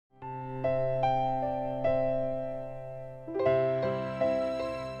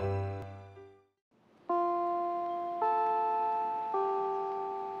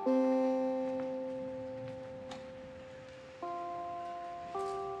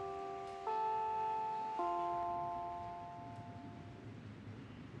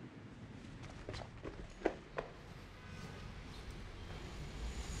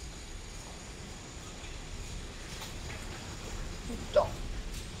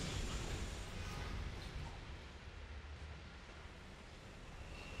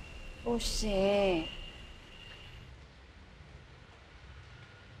不行。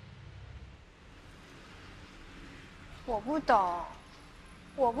我不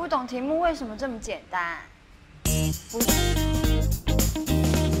懂题目为什么这么简单。不是。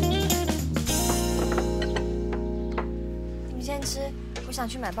你们先吃，我想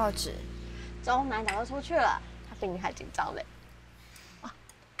去买报纸。走，马早就出去了，他比你还紧张嘞。啊，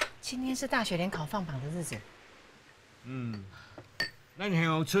今天是大学联考放榜的日子。咱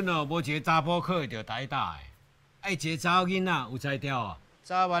乡村哦，无一个查甫考会着台大的，爱一个查某囡仔有才调啊。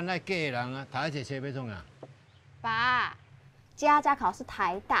早晚爱嫁的人啊，读一个册要创啊。爸，佳佳考是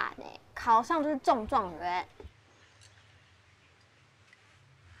台大呢，考上就是中状元。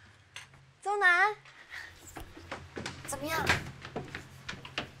周南，怎么样？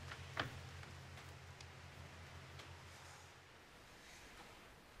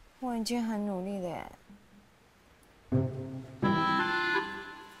我已经很努力了耶。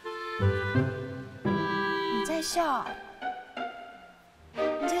你在笑？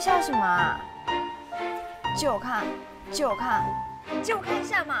你在笑什么啊？借我看，借我看，借我看一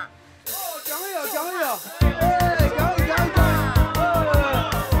下嘛！哦，奖励哦，奖励哦！哎，奖励，奖励，奖励！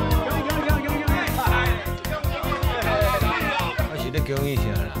我是咧恭喜啥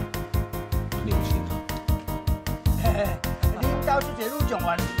啦？你有钱啊？嘿嘿，你到处一路状元，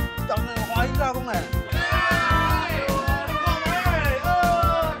当然欢喜到讲嘞。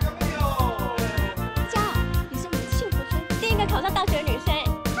 考上大学女生，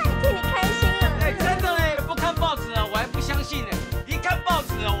太替你开心了！哎，真的哎，不看报纸啊，我还不相信呢。一看报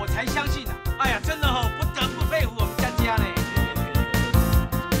纸啊，我才相信呢。哎呀，真的哦，不得不佩服我们佳佳呢。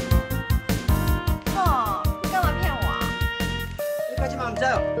哦，你干嘛骗我啊？你快去嘛唔知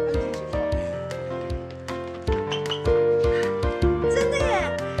哦。真的耶，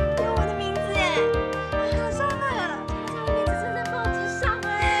有我的名字耶！考上了，我名字真在报纸上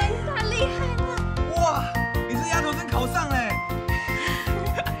哎，你太厉害了！哇，你这丫头真考上嘞！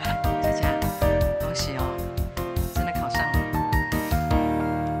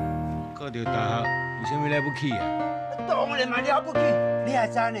 考到大学有啥物了不起啊？当然嘛了不起，你还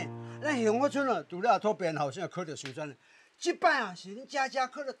知呢？咱乡我村哦，除了托边后生考到书专，这摆啊是恁佳佳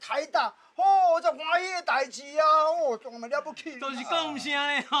考到台大，哦，这欢喜的代志啊！哦，当然了不起。都是讲声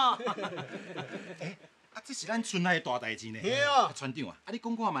嘞哈。哎，啊，这是咱村内的大代志呢。是啊，村长啊，啊你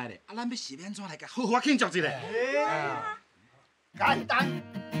讲看卖咧，啊咱要是要安怎来甲好好庆祝一下？简单，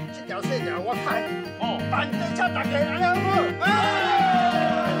这条细条我开，哦，反对车大家安尼好不好？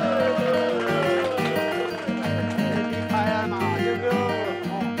你开啊嘛，对不对？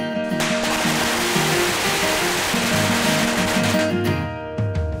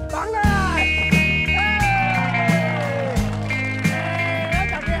放来！哎，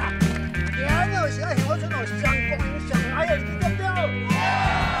大家，今日是咱乡我村哦上光荣上来的日子了。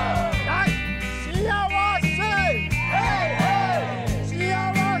来，需要我谁？嘿嘿，需要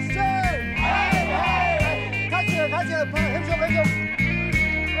我谁？嘿嘿，开始了，开始了，朋友，很凶，很凶。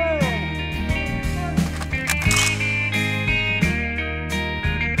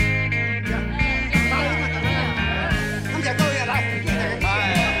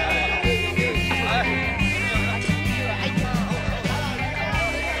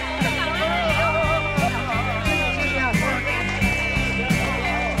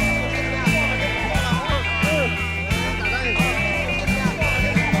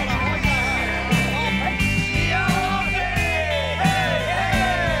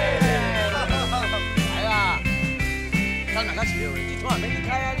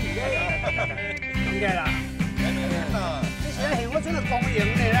 对啦，这是咱乡我村的公营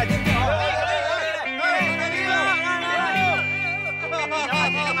的啦，听不好？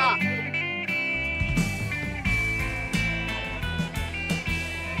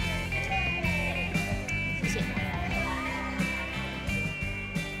谢谢。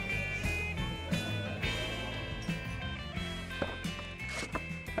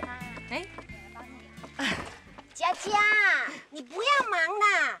哎，佳佳，你不要忙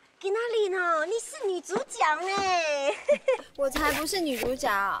啦。 给哪里呢？你是女主角呢！我才不是女主角，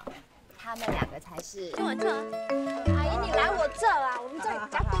他们两个才是。就我这，阿姨你来我这啊，我们这里比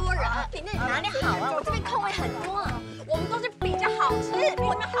较多人。你那里哪里好啊？我这边空位很多啊，我们都是比较好吃，比你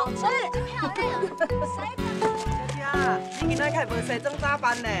们好吃，漂亮。佳佳，你今仔开无西装打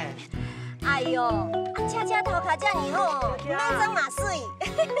扮呢？哎呦，啊，恰恰头壳这样吼，唔免装嘛水。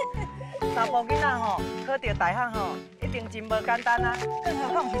查甫囡仔吼，考到大学吼，一定真无简单啊！更何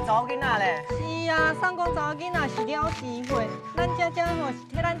况是查某囡仔咧。是啊，送讲查某囡仔是了智慧，咱佳佳吼是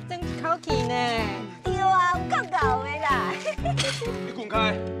替咱争一口气呢。对啊，有够搞的啦。你滚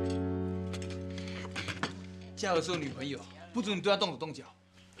开！嫁儿是有女朋友，不准你对她动手动脚。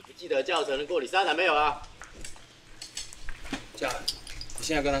记得叫成人过你沙滩没有啊？家人，你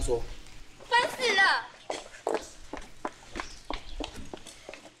现在跟他说。烦死了！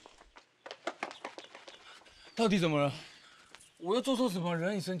到底怎么了？我又做错什么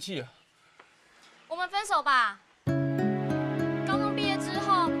惹你生气了？我们分手吧。高中毕业之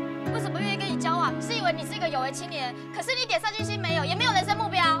后，为什么愿意跟你交往？是以为你是一个有为青年，可是你一点上进心没有，也没有人生目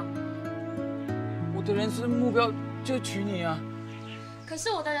标。我的人生目标就是娶你啊！可是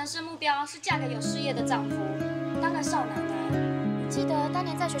我的人生目标是嫁给有事业的丈夫，当个少奶奶。你记得当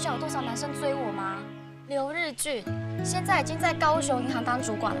年在学校有多少男生追我吗？刘日俊现在已经在高雄银行当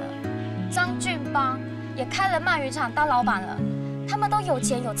主管了，张俊邦也开了鳗鱼厂当老板了。他们都有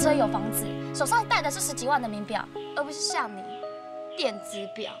钱有车有房子，手上戴的是10几万的名表，而不是像你电子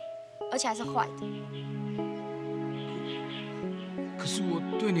表，而且还是坏的。可是我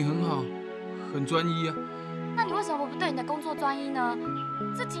对你很好，很专一啊。那你为什么不对你的工作专一呢？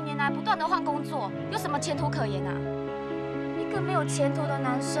这几年来不断的换工作，有什么前途可言啊？一个没有前途的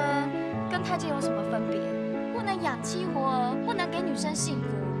男生，跟太监有什么分别？不能养妻活儿，不能给女生幸福。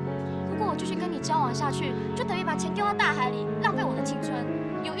如果我继续跟你交往下去，就等于把钱丢到大海里，浪费我的青春。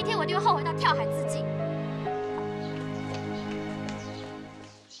有一天我一定会后悔到跳海自尽。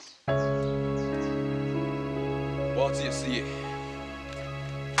我要自己的事业，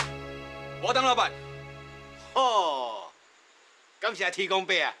我要当老板。哦，感谢天公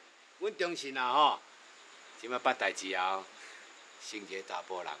伯啊，阮中信啊吼，即摆捌代志后，生一个查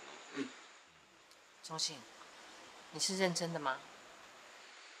甫人哦。中信，你是认真的吗？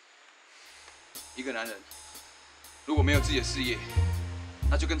一个男人如果没有自己的事业，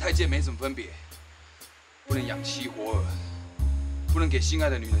那就跟太监没什么分别，不能养妻活儿，不能给心爱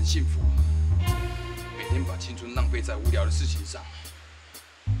的女人幸福，每天把青春浪费在无聊的事情上，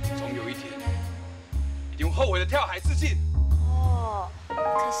总有一天一定会后悔的跳海自尽。哦，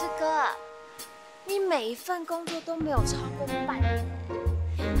可是哥，你每一份工作都没有超过半年，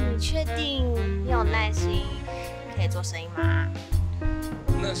你确定你有耐心可以做生意吗？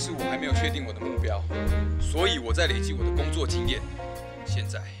那是我还没有确定我的目标，所以我在累积我的工作经验。现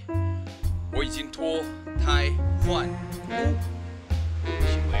在我已经脱胎换骨。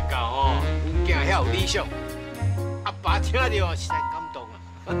想袂到哦，阮囝遐有理想，阿爸听到实在感动啊。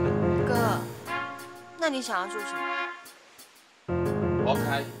哥，那你想要做什么？我要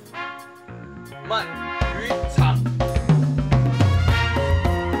开鳗鱼厂。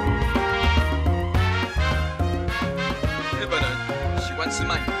日本人喜欢吃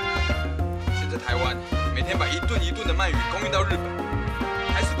鳗鱼，现在台湾每天把一吨一吨的鳗鱼供运到日本，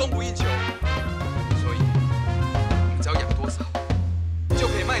还是供不应求。所以，你只要养多少，就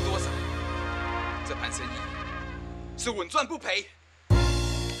可以卖多少。这盘生意是稳赚不赔。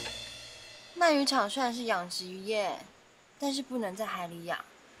鳗鱼场虽然是养殖渔业，但是不能在海里养，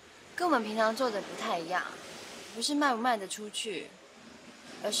跟我们平常做的不太一样。不是卖不卖得出去，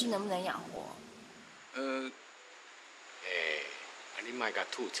而是能不能养活。你莫甲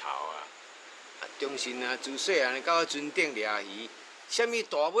吐槽啊！中信啊，自细汉到船顶掠鱼，什么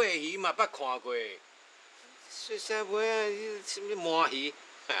大尾的鱼嘛捌看过。细细尾啊，什么鳗鱼，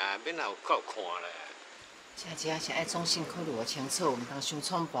免也有够看啦。姐姐是爱中信考虑我清楚，唔通伤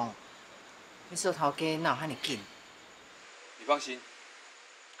冲动。你做头家哪有遐尼紧？你放心，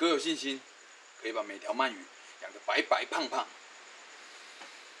哥有信心，可以把每条鳗鱼养得白白胖胖。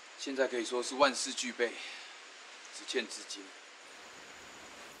现在可以说是万事俱备，只欠资金。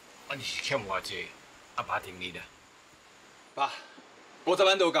啊，你是欠偌济？阿爸听你的。爸，50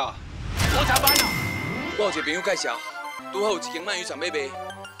万都有够。50万啊！我有一个朋友介绍，拄好有一间鳗鱼场要卖，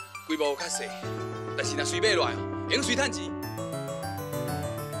规模有较细，但是若随买落来，会用随趁钱。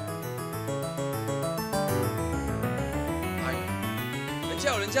哎，人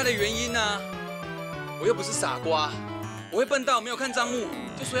家有人家的原因啊，我又不是傻瓜，我会笨到没有看账目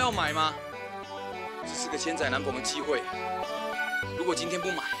就说要买吗？这是个千载难逢的机会，如果今天不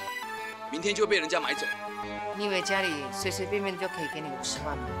买，明天就被人家买走。你以为家里随随便便就可以给你50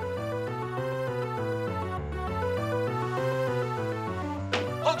万吗？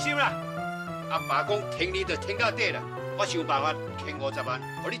放心啦，阿爸讲听你就听到底啦，我想办法欠50万，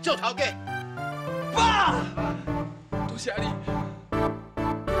互你做头家。爸，多谢你。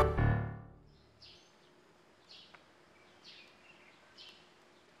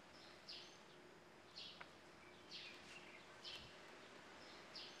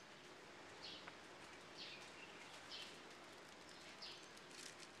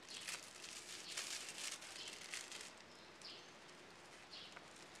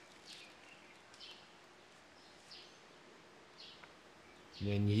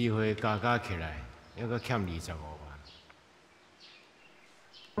联谊会加起来，还阁欠25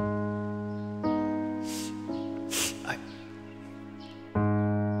万。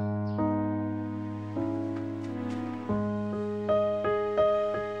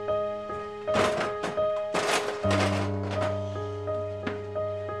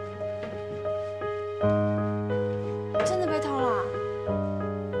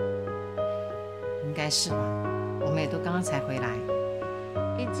事嘛，我们也都刚刚才回来。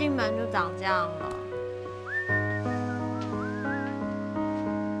一进门就长这样了。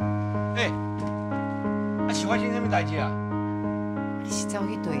是发生什么代志啊？你是走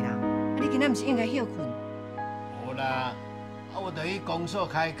去对啦，你今仔不是应该休困？无啦，我着去公所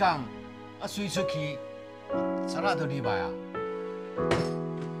开讲，随出去，查拉就入来啊。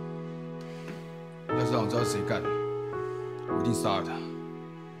要是让我知道谁干的，我一定杀了他。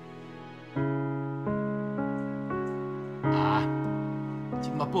啊，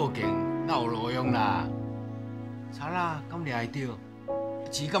今麦报警哪有路用啦？查拉敢掠会到，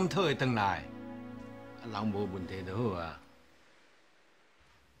钱敢讨会回来？人无问题就好啊。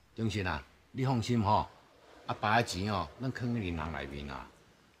忠信啊，你放心吼，爸的钱哦，咱藏在银行内面啊。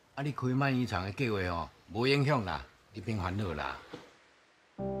你开漫渔场的计划哦，无影响啦，你别烦恼啦。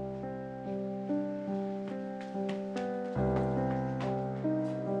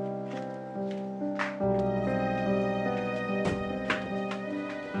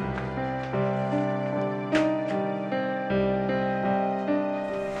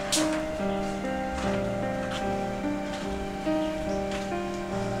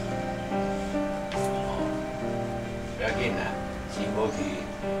不要紧啦，钱无去，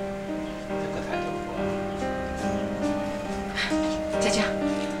这个态度我。佳佳，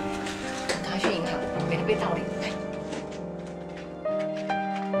赶快去银行，免得被盗领。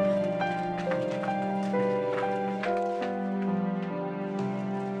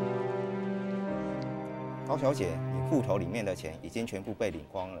高小姐，你户头里面的钱已经全部被领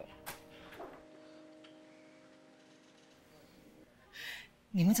光了。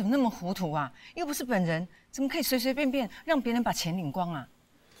你们怎么那么糊涂啊？又不是本人，怎么可以随随便便让别人把钱领光啊？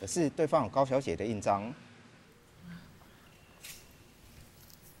可是对方有高小姐的印章。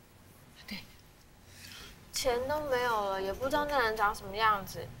对，钱都没有了，也不知道那人长什么样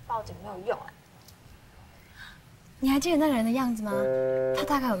子，报警没有用啊。你还记得那个人的样子吗？他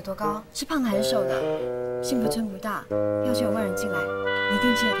大概有多高？是胖的还是瘦的？幸福村不大，要是有外人进来，你一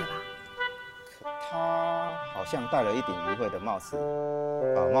定记得吧？他好像戴了一顶渔会的帽子，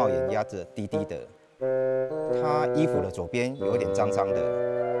把帽檐压着低低的。他衣服的左边有一点脏脏的，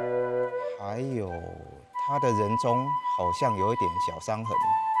还有他的人中好像有一点小伤痕。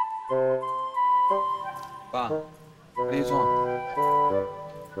爸，你创？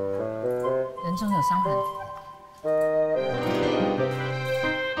人中有伤痕。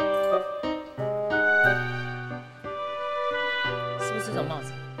是不是这种帽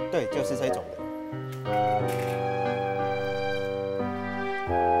子？对，就是这种的。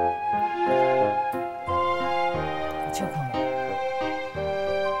秋空，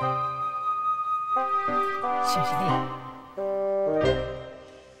是不是你？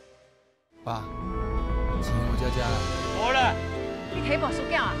爸，钱我家家。无啦，你提无输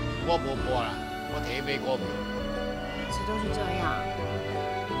缴啊？我无播啦，我提买股票。一直都是这样。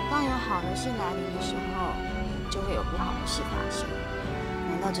当有好的事来临的时候，就会有不好的事发生。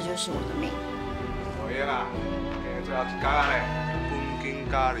难道这就是我的命？我英啊，今最后一家咧，本金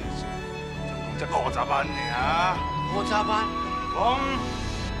加利息，总共才50万尔。50万？讲，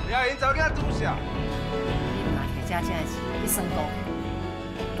你阿因查囝拄啥？你嘛摕家的钱去算股，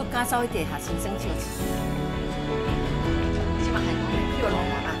搁加走去地下钱算少钱。你即马害我叫老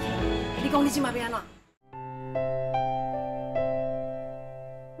妈啦！你讲你即马要安怎？